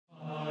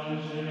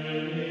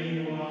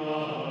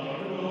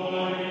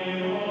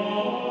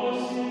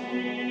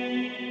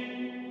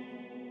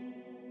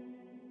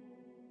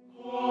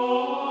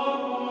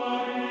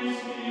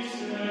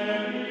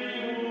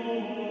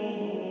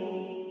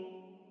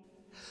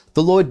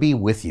The Lord be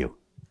with you.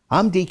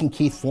 I'm Deacon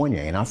Keith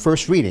Fournier, and our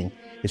first reading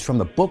is from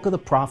the book of the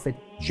prophet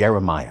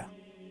Jeremiah.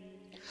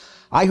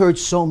 I heard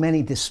so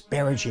many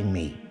disparaging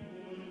me.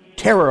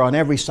 Terror on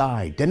every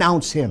side.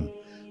 Denounce him.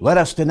 Let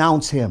us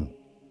denounce him.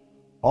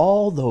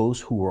 All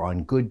those who were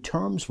on good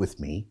terms with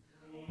me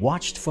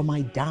watched for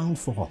my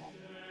downfall.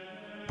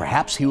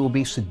 Perhaps he will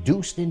be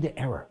seduced into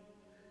error.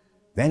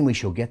 Then we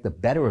shall get the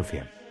better of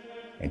him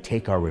and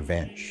take our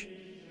revenge.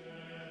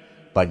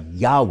 But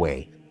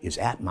Yahweh is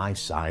at my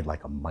side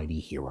like a mighty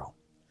hero.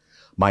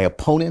 My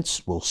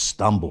opponents will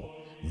stumble,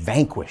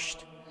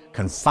 vanquished,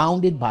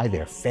 confounded by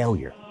their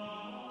failure.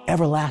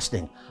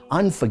 Everlasting,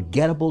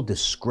 unforgettable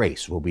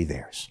disgrace will be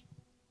theirs.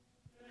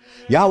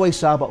 Yahweh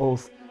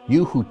Sabaoth,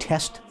 you who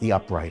test the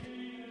upright,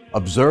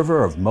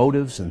 observer of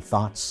motives and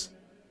thoughts,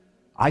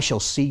 I shall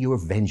see your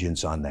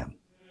vengeance on them,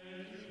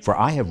 for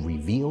I have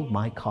revealed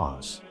my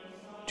cause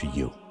to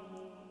you.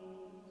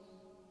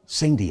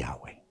 Sing to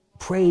Yahweh,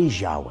 praise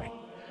Yahweh,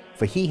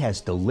 for he has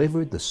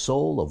delivered the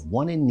soul of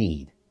one in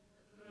need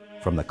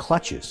from the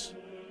clutches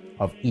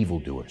of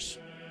evildoers.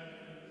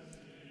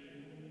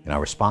 And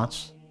our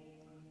response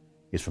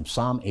is from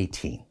Psalm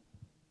 18.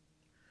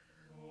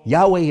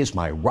 Yahweh is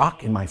my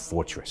rock and my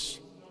fortress.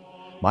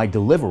 My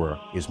deliverer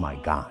is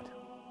my God.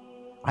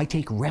 I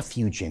take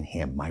refuge in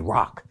him, my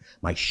rock,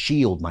 my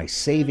shield, my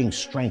saving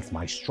strength,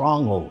 my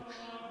stronghold,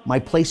 my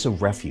place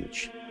of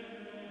refuge.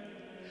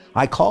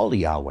 I call to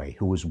Yahweh,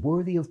 who is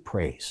worthy of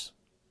praise,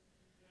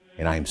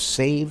 and I am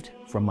saved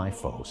from my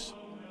foes.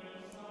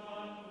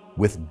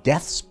 With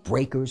death's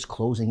breakers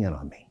closing in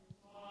on me,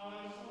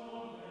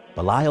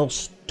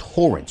 Belial's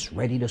torrents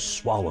ready to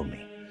swallow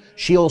me,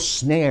 Sheol's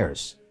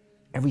snares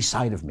every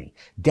side of me,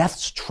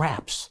 death's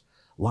traps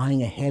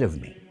lying ahead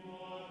of me.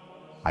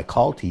 I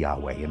called to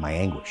Yahweh in my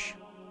anguish.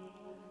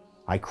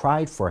 I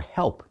cried for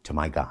help to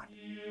my God.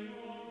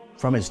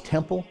 From his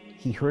temple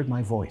he heard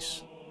my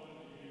voice.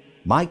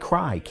 My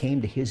cry came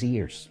to his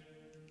ears.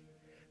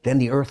 Then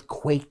the earth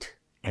quaked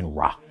and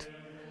rocked.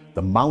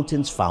 The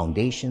mountains'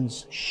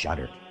 foundations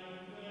shuddered.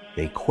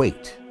 They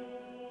quaked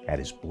at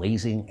his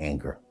blazing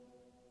anger.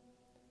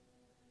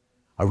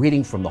 A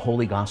reading from the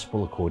Holy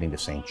Gospel according to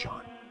St.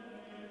 John.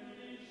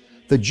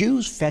 The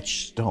Jews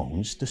fetched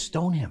stones to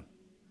stone him.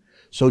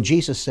 So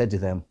Jesus said to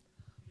them,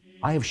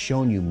 I have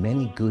shown you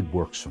many good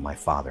works from my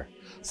Father.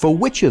 For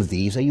which of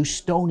these are you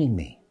stoning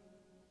me?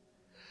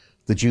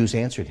 The Jews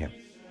answered him,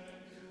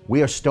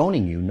 we are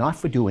stoning you not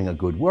for doing a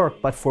good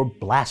work, but for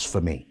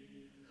blasphemy.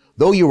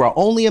 Though you are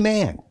only a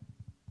man,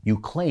 you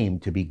claim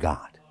to be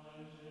God.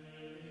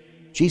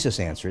 Jesus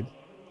answered,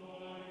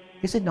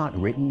 is it not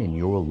written in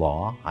your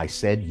law, I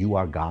said you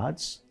are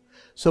gods?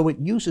 So it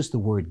uses the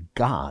word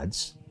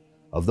gods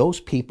of those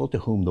people to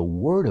whom the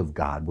word of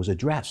God was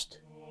addressed.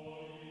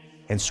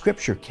 And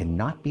Scripture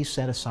cannot be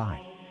set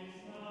aside.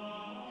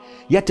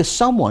 Yet to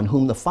someone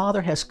whom the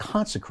Father has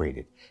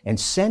consecrated and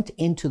sent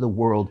into the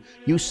world,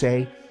 you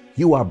say,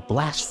 you are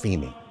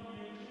blaspheming,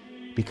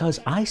 because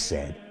I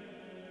said,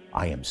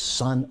 I am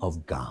Son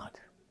of God.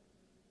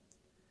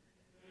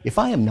 If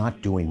I am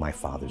not doing my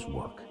Father's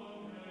work,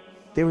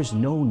 there is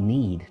no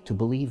need to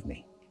believe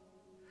me.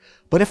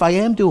 But if I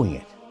am doing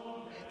it,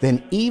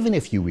 then even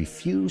if you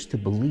refuse to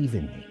believe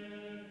in me,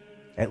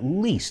 at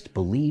least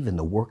believe in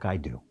the work I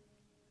do.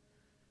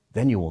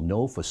 Then you will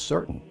know for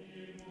certain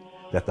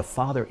that the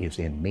Father is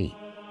in me,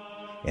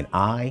 and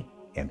I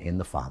am in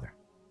the Father.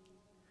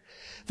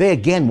 They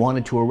again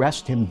wanted to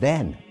arrest him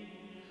then,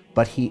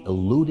 but he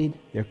eluded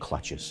their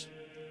clutches.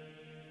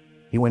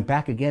 He went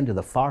back again to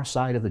the far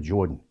side of the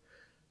Jordan,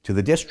 to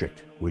the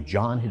district where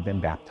John had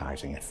been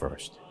baptizing at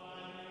first,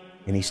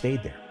 and he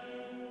stayed there.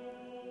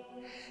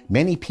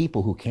 Many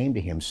people who came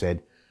to him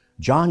said,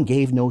 John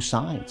gave no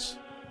signs,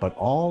 but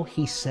all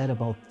he said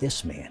about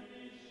this man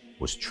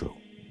was true.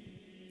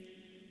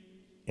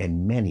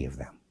 And many of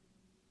them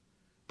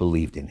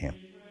believed in him.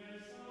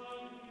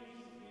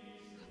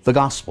 The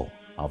Gospel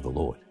of the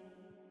Lord.